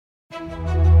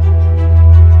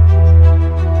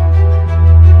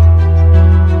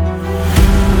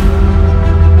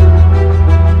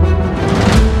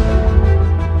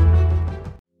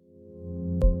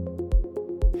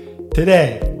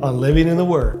Today on Living in the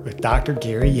Word with Dr.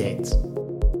 Gary Yates.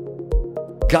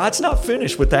 God's not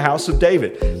finished with the house of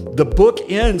David. The book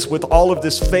ends with all of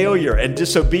this failure and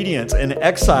disobedience and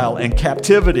exile and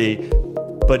captivity.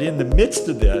 But in the midst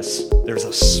of this, there's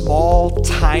a small,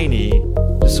 tiny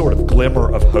sort of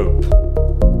glimmer of hope.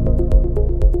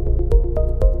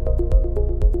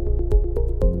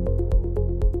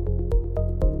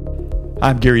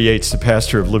 I'm Gary Yates, the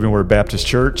pastor of Living Word Baptist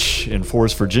Church in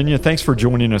Forest, Virginia. Thanks for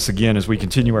joining us again as we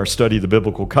continue our study of the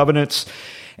biblical covenants.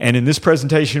 And in this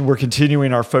presentation, we're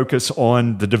continuing our focus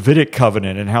on the Davidic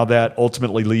Covenant and how that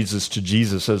ultimately leads us to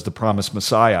Jesus as the promised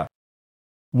Messiah.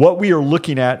 What we are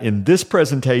looking at in this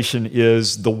presentation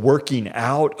is the working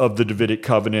out of the Davidic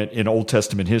Covenant in Old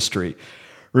Testament history.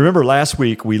 Remember last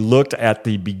week, we looked at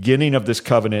the beginning of this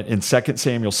covenant in 2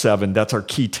 Samuel 7. That's our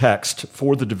key text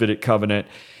for the Davidic Covenant.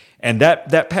 And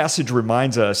that passage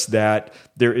reminds us that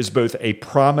there is both a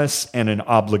promise and an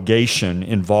obligation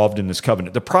involved in this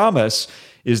covenant. The promise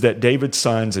is that David's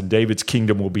sons and David's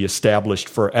kingdom will be established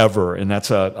forever, and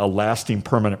that's a lasting,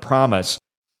 permanent promise.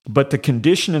 But the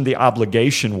condition and the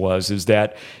obligation is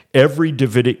that every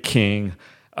Davidic king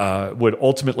would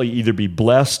ultimately either be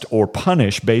blessed or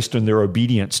punished based on their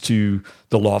obedience to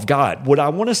the law of God. What I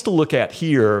want us to look at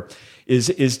here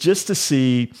is just to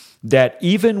see that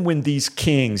even when these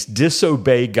kings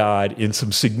disobey God in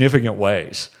some significant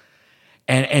ways,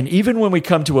 and even when we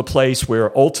come to a place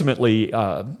where ultimately,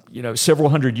 several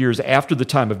hundred years after the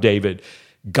time of David,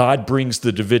 God brings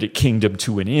the Davidic kingdom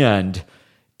to an end,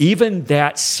 even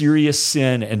that serious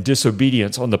sin and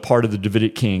disobedience on the part of the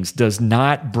Davidic kings does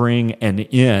not bring an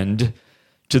end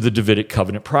to the Davidic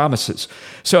covenant promises.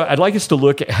 So I'd like us to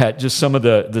look at just some of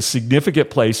the significant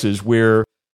places where,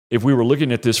 if we were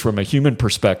looking at this from a human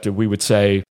perspective, we would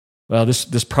say, well,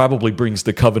 this probably brings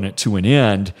the covenant to an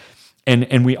end.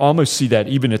 And we almost see that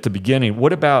even at the beginning.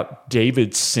 What about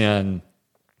David's sin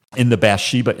in the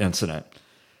Bathsheba incident?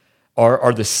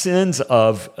 Are the sins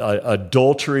of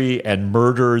adultery and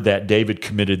murder that David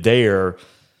committed there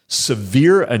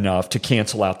severe enough to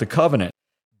cancel out the covenant?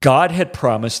 God had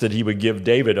promised that he would give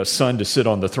David a son to sit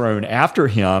on the throne after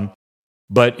him,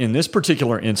 but in this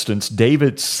particular instance,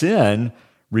 David's sin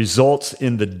results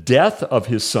in the death of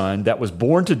his son that was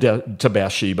born to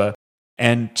Bathsheba,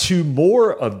 and two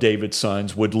more of David's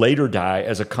sons would later die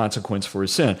as a consequence for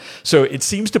his sin. So it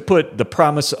seems to put the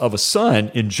promise of a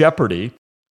son in jeopardy,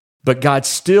 but God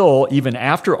still, even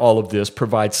after all of this,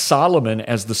 provides Solomon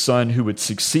as the son who would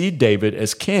succeed David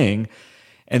as king.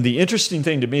 And the interesting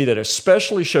thing to me that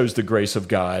especially shows the grace of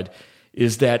God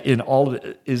is that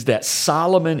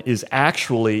Solomon is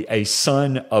actually a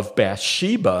son of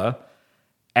Bathsheba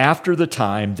after the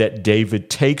time that David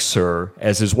takes her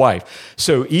as his wife.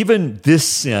 So even this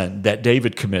sin that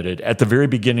David committed at the very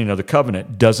beginning of the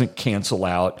covenant doesn't cancel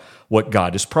out what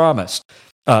God has promised.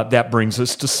 That brings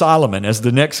us to Solomon as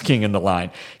the next king in the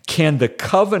line. Can the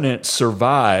covenant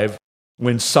survive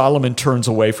when Solomon turns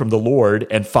away from the Lord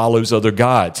and follows other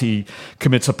gods? He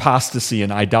commits apostasy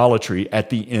and idolatry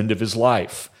at the end of his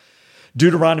life.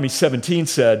 Deuteronomy 17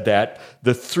 said that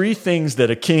the three things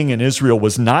that a king in Israel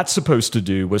was not supposed to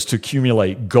do was to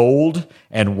accumulate gold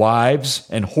and wives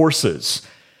and horses.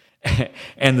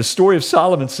 And the story of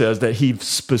Solomon says that he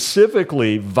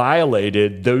specifically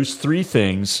violated those three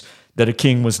things that a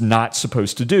king was not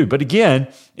supposed to do. But again,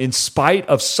 in spite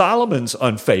of Solomon's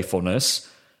unfaithfulness,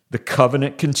 the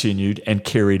covenant continued and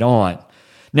carried on.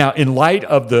 Now, in light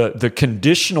of the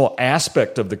conditional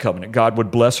aspect of the covenant, God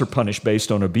would bless or punish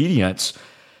based on obedience.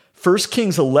 1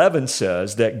 Kings 11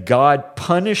 says that God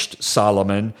punished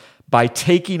Solomon by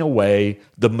taking away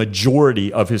the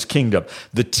majority of his kingdom.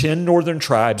 The 10 northern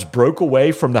tribes broke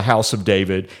away from the house of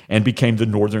David and became the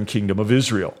northern kingdom of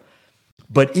Israel.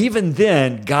 But even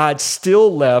then, God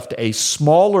still left a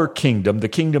smaller kingdom, the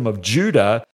kingdom of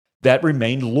Judah, that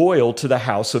remained loyal to the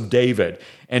house of David.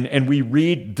 And we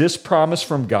read this promise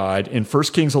from God in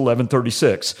 1 Kings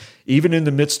 11:36. Even in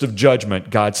the midst of judgment,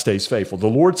 God stays faithful. The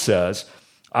Lord says,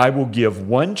 I will give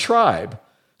one tribe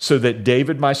so that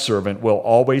David, my servant, will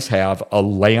always have a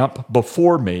lamp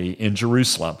before me in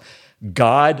Jerusalem.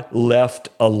 God left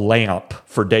a lamp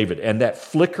for David, and that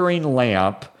flickering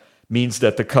lamp means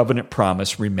that the covenant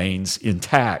promise remains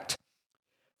intact.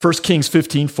 1 Kings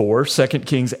 15:4, 2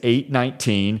 Kings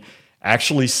 8:19,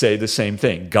 actually say the same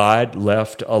thing. God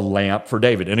left a lamp for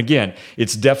David. And again,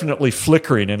 it's definitely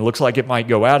flickering and looks like it might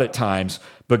go out at times,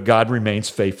 but God remains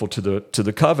faithful to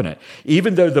the covenant.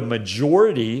 Even though the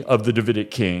majority of the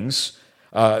Davidic kings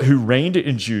who reigned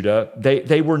in Judah,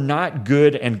 they were not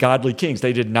good and godly kings.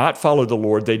 They did not follow the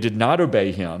Lord. They did not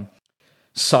obey him.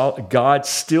 So God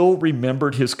still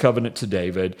remembered his covenant to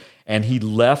David, and he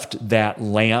left that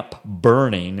lamp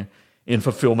burning in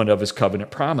fulfillment of his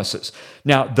covenant promises.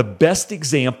 Now, the best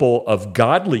example of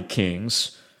godly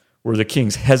kings were the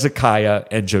kings Hezekiah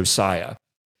and Josiah.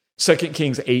 2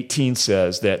 Kings 18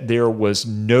 says that there was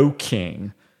no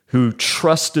king who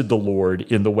trusted the Lord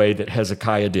in the way that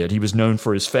Hezekiah did. He was known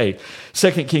for his faith.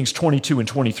 2 Kings 22 and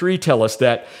 23 tell us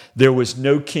that there was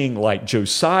no king like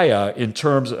Josiah in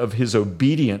terms of his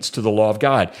obedience to the law of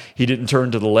God. He didn't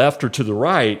turn to the left or to the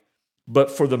right, but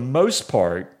for the most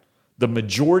part, the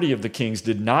majority of the kings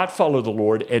did not follow the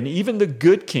Lord, and even the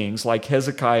good kings like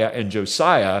Hezekiah and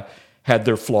Josiah had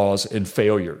their flaws and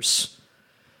failures.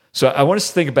 So I want us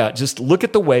to think about, just look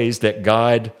at the ways that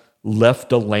God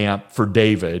left a lamp for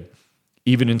David,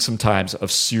 even in some times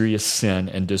of serious sin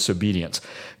and disobedience.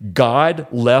 God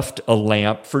left a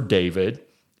lamp for David,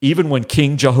 even when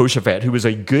King Jehoshaphat, who was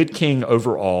a good king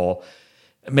overall,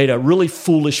 made a really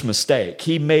foolish mistake.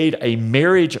 He made a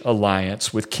marriage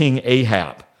alliance with King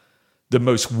Ahab, the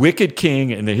most wicked king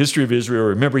in the history of Israel.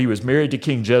 Remember, he was married to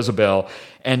King Jezebel,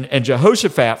 and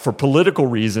Jehoshaphat, for political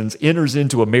reasons, enters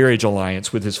into a marriage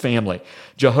alliance with his family.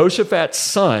 Jehoshaphat's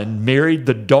son married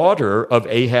the daughter of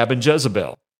Ahab and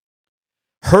Jezebel.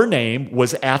 Her name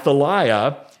was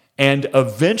Athaliah, and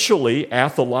eventually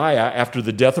Athaliah, after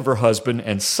the death of her husband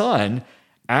and son,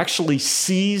 actually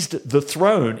seized the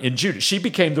throne in Judah. She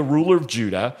became the ruler of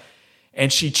Judah,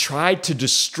 and she tried to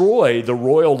destroy the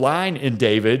royal line in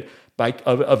David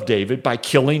by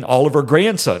killing all of her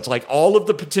grandsons, like all of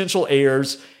the potential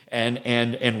heirs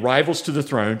and rivals to the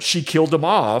throne. She killed them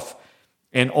off,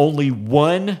 and only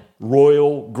one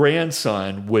royal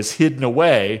grandson was hidden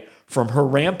away from her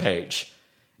rampage.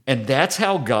 And that's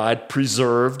how God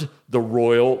preserved the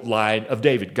royal line of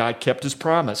David. God kept his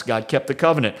promise. God kept the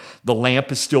covenant. The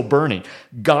lamp is still burning.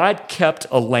 God kept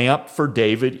a lamp for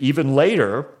David even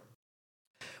later,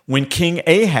 when King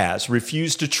Ahaz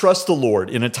refused to trust the Lord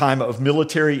in a time of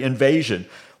military invasion,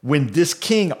 when this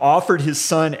king offered his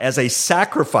son as a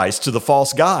sacrifice to the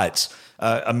false gods.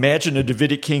 Imagine a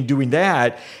Davidic king doing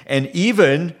that, and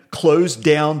even closed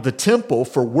down the temple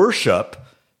for worship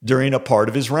during a part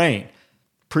of his reign.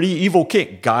 Pretty evil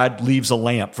king. God leaves a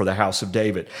lamp for the house of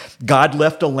David. God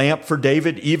left a lamp for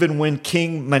David even when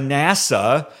King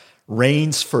Manasseh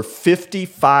reigns for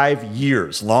 55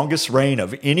 years, longest reign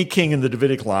of any king in the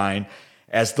Davidic line,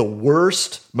 as the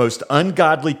worst, most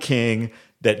ungodly king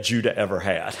that Judah ever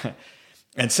had.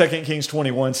 And 2 Kings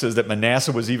 21 says that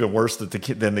Manasseh was even worse than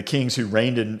the kings who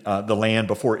reigned in the land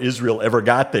before Israel ever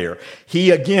got there.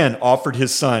 He again offered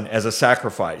his son as a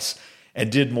sacrifice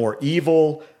and did more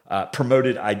evil,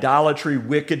 promoted idolatry,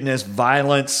 wickedness,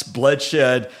 violence,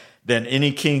 bloodshed than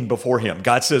any king before him.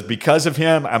 God says, because of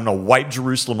him, I'm going to wipe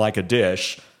Jerusalem like a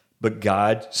dish, but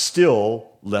God still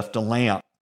left a lamp.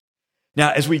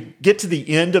 Now, as we get to the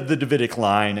end of the Davidic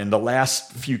line and the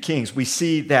last few kings, we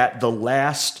see that the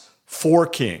last four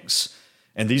kings,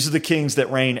 and these are the kings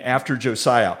that reign after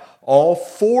Josiah, all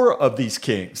four of these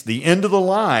kings, the end of the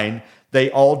line,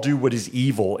 they all do what is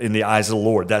evil in the eyes of the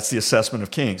Lord. That's the assessment of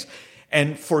kings.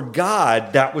 And for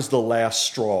God, that was the last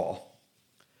straw.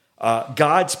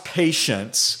 God's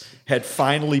patience had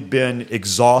finally been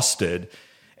exhausted.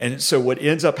 And so what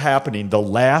ends up happening, the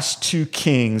last two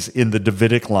kings in the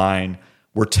Davidic line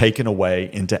were taken away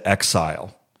into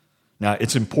exile. Now,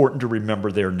 it's important to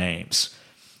remember their names.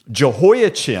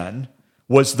 Jehoiachin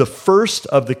was the first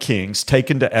of the kings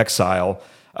taken to exile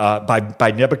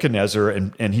by Nebuchadnezzar,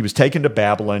 and he was taken to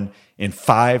Babylon in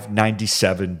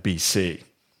 597 BC.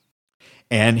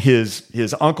 And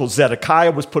his uncle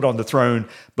Zedekiah was put on the throne,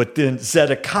 but then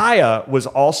Zedekiah was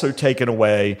also taken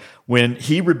away when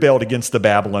he rebelled against the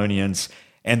Babylonians,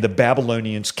 and the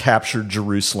Babylonians captured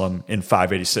Jerusalem in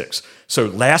 586. So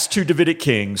last two Davidic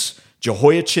kings,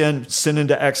 Jehoiachin sent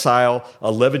into exile.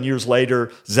 11 years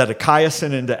later, Zedekiah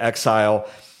sent into exile.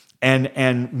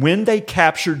 And when they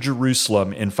captured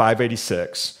Jerusalem in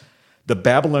 586, the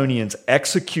Babylonians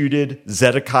executed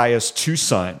Zedekiah's two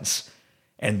sons,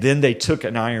 and then they took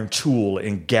an iron tool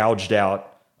and gouged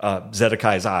out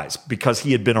Zedekiah's eyes because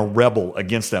he had been a rebel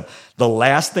against them. The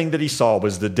last thing that he saw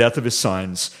was the death of his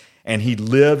sons, and he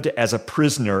lived as a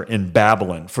prisoner in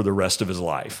Babylon for the rest of his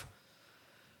life.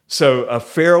 So a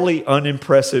fairly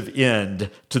unimpressive end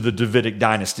to the Davidic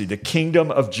dynasty. The kingdom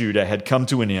of Judah had come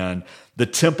to an end. The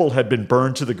temple had been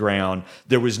burned to the ground.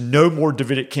 There was no more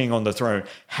Davidic king on the throne.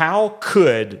 How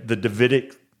could the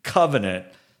Davidic covenant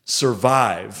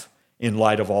survive in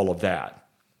light of all of that?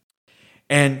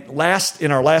 And in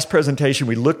our last presentation,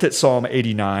 we looked at Psalm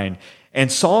 89,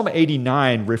 and Psalm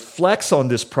 89 reflects on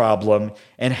this problem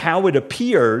and how it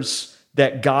appears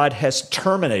that God has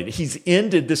terminated. He's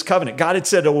ended this covenant. God had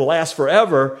said it will last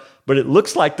forever, but it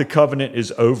looks like the covenant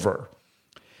is over.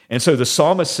 And so the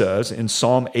psalmist says in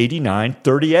Psalm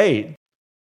 89:38,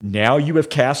 now you have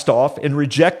cast off and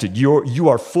rejected. You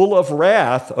are full of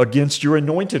wrath against your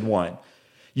anointed one.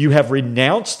 You have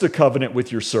renounced the covenant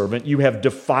with your servant. You have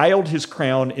defiled his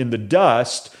crown in the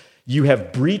dust. You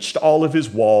have breached all of his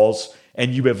walls,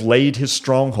 and you have laid his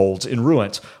strongholds in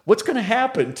ruins. What's going to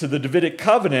happen to the Davidic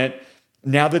covenant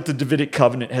now that the Davidic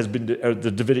covenant the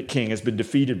Davidic king has been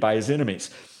defeated by his enemies?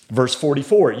 Verse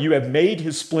 44, you have made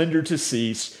his splendor to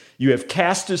cease. You have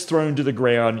cast his throne to the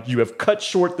ground. You have cut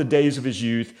short the days of his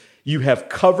youth. You have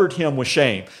covered him with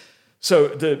shame. So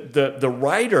the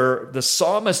writer, the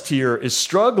psalmist here is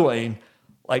struggling.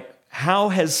 Like, how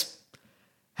has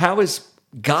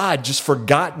God just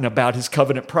forgotten about his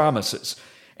covenant promises?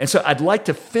 And so I'd like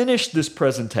to finish this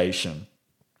presentation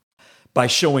by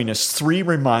showing us 3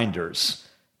 reminders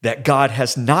that God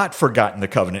has not forgotten the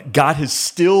covenant. God is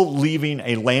still leaving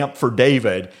a lamp for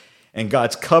David, and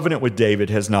God's covenant with David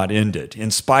has not ended. In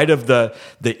spite of the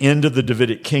end of the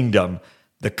Davidic kingdom,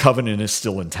 the covenant is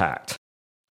still intact.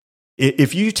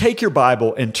 If you take your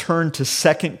Bible and turn to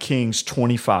 2 Kings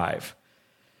 25,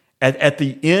 at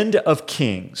the end of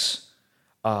Kings,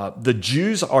 the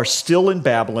Jews are still in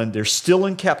Babylon. They're still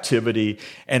in captivity.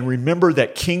 And remember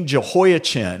that King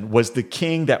Jehoiachin was the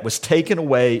king that was taken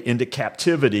away into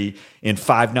captivity in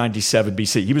 597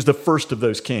 BC. He was the first of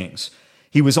those kings.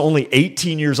 He was only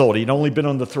 18 years old. He'd only been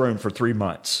on the throne for 3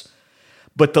 months.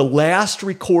 But the last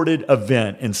recorded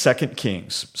event in 2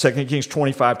 Kings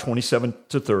 25, 27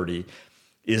 to 30,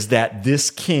 is that this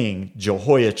king,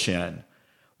 Jehoiachin,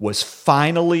 was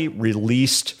finally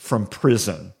released from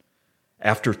prison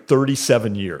after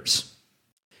 37 years.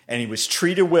 And he was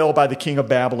treated well by the king of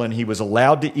Babylon. He was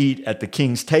allowed to eat at the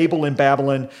king's table in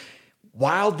Babylon.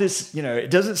 While this,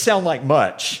 it doesn't sound like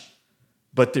much,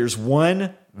 but there's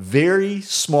one very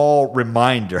small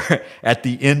reminder at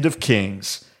the end of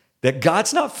Kings that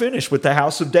God's not finished with the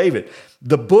house of David.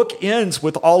 The book ends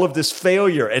with all of this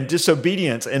failure and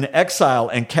disobedience and exile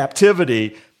and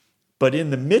captivity. But in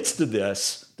the midst of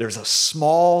this, there's a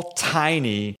small,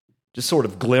 tiny, just sort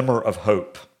of glimmer of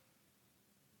hope.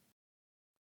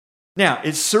 Now,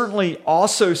 it certainly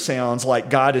also sounds like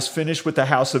God is finished with the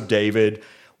house of David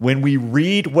when we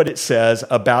read what it says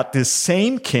about this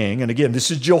same king. And again, this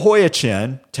is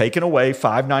Jehoiachin, taken away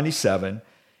 597,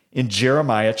 in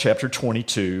Jeremiah chapter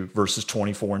 22, verses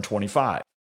 24 and 25.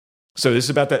 So this is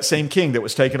about that same king that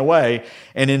was taken away.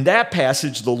 And in that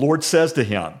passage, the Lord says to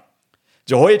him,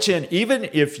 Jehoiachin, even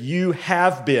if you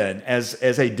have been, as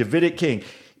a Davidic king,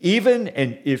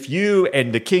 if you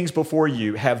and the kings before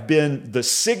you have been the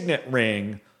signet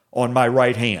ring on my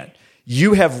right hand,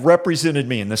 you have represented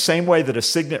me in the same way that a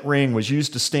signet ring was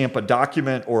used to stamp a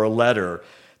document or a letter.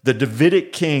 The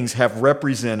Davidic kings have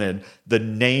represented the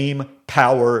name,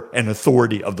 power, and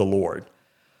authority of the Lord.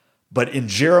 But in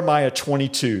Jeremiah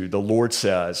 22, the Lord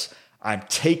says, I'm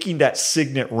taking that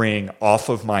signet ring off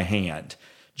of my hand.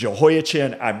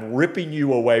 Jehoiachin, I'm ripping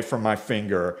you away from my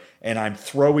finger, and I'm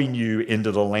throwing you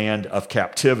into the land of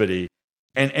captivity.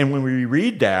 And when we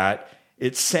read that,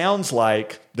 it sounds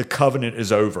like the covenant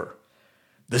is over.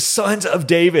 The sons of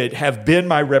David have been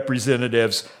my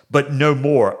representatives, but no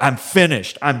more. I'm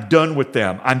finished. I'm done with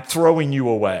them. I'm throwing you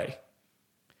away.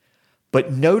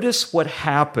 But notice what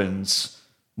happens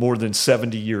more than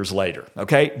 70 years later,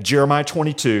 okay? Jeremiah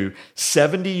 22,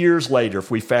 70 years later, if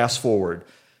we fast forward,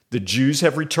 the Jews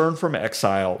have returned from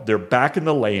exile. They're back in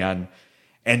the land.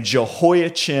 And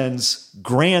Jehoiachin's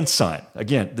grandson,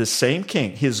 again, the same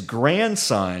king, his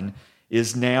grandson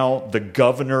is now the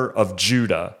governor of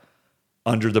Judah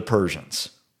under the Persians.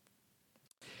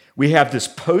 We have this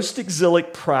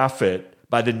post-exilic prophet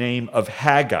by the name of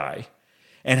Haggai.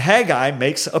 And Haggai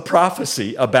makes a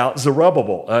prophecy about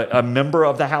Zerubbabel, a member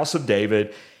of the house of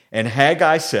David. And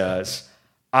Haggai says,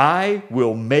 I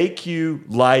will make you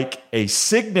like a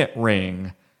signet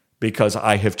ring because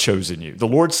I have chosen you. The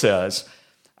Lord says,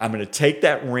 I'm going to take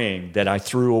that ring that I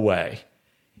threw away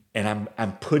and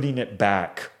I'm putting it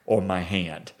back on my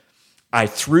hand. I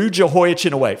threw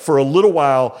Jehoiachin away. For a little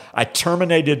while, I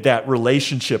terminated that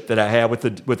relationship that I had with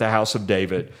the house of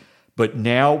David. But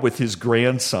now with his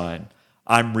grandson,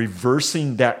 I'm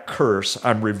reversing that curse.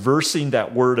 I'm reversing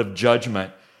that word of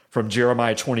judgment from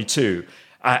Jeremiah 22.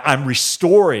 I'm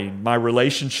restoring my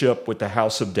relationship with the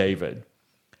house of David.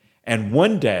 And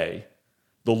one day,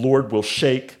 the Lord will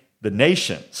shake the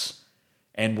nations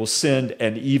and will send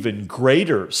an even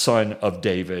greater son of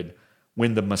David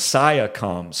when the Messiah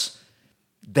comes.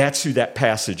 That's who that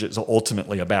passage is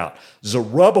ultimately about.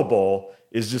 Zerubbabel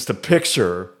is just a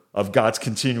picture of God's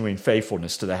continuing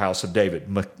faithfulness to the house of David.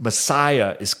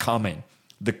 Messiah is coming.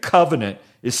 The covenant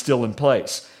is still in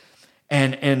place.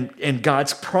 And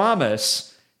God's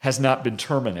promise has not been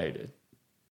terminated.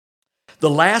 The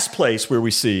last place where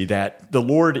we see that the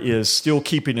Lord is still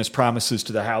keeping his promises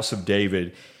to the house of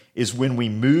David is when we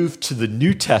move to the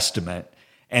New Testament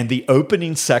and the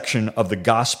opening section of the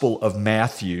Gospel of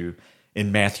Matthew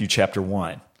in Matthew chapter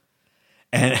 1.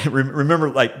 And remember,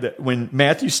 when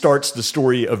Matthew starts the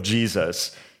story of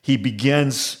Jesus, he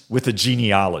begins with a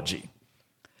genealogy.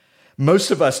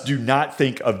 Most of us do not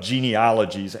think of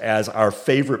genealogies as our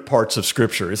favorite parts of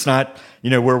Scripture. It's not,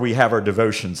 where we have our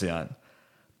devotions in.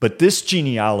 But this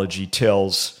genealogy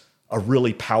tells a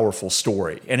really powerful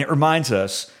story. And it reminds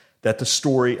us that the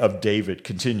story of David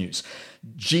continues.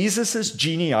 Jesus'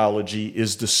 genealogy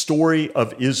is the story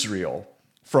of Israel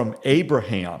from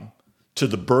Abraham to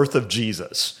the birth of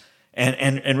Jesus.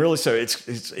 And really so,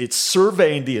 it's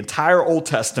surveying the entire Old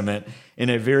Testament in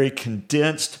a very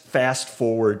condensed,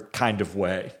 fast-forward kind of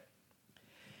way.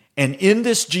 And in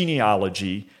this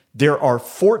genealogy, there are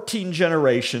 14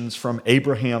 generations from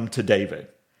Abraham to David.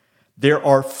 There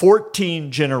are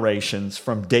 14 generations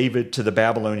from David to the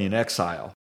Babylonian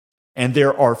exile. And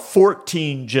there are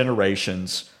 14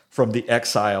 generations from the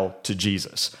exile to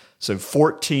Jesus. So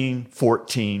 14,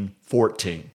 14,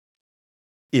 14.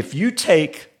 If you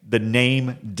take the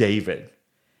name David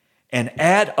and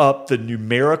add up the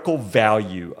numerical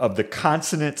value of the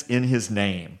consonants in his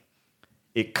name,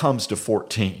 it comes to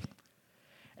 14.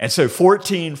 And so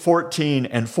 14, 14,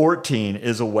 and 14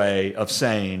 is a way of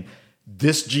saying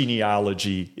this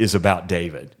genealogy is about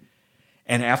David.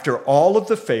 And after all of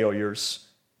the failures,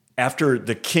 after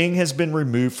the king has been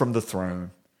removed from the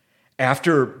throne,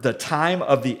 after the time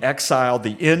of the exile,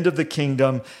 the end of the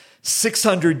kingdom,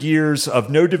 600 years of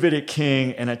no Davidic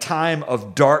king, and a time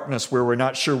of darkness where we're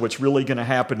not sure what's really going to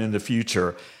happen in the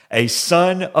future, a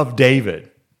son of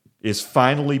David is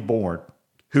finally born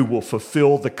who will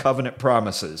fulfill the covenant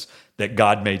promises that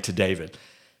God made to David.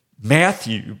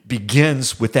 Matthew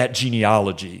begins with that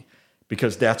genealogy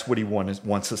because that's what he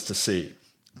wants us to see.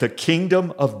 The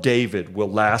kingdom of David will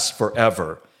last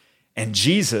forever, and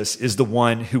Jesus is the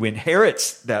one who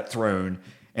inherits that throne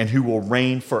and who will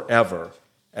reign forever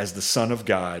as the Son of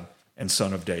God and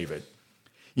Son of David.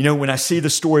 When I see the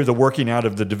story of the working out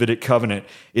of the Davidic Covenant,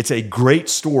 it's a great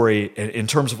story in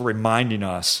terms of reminding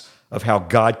us of how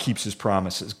God keeps his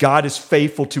promises. God is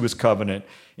faithful to his covenant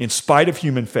in spite of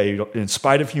human failure, in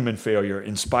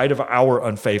spite of our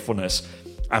unfaithfulness.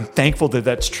 I'm thankful that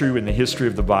that's true in the history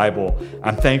of the Bible.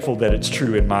 I'm thankful that it's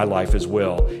true in my life as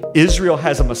well. Israel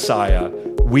has a Messiah.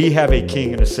 We have a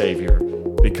king and a Savior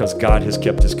because God has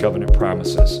kept his covenant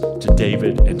promises to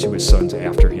David and to his sons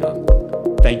after him.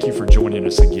 Thank you for joining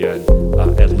us again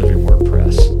at Living Word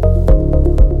Press.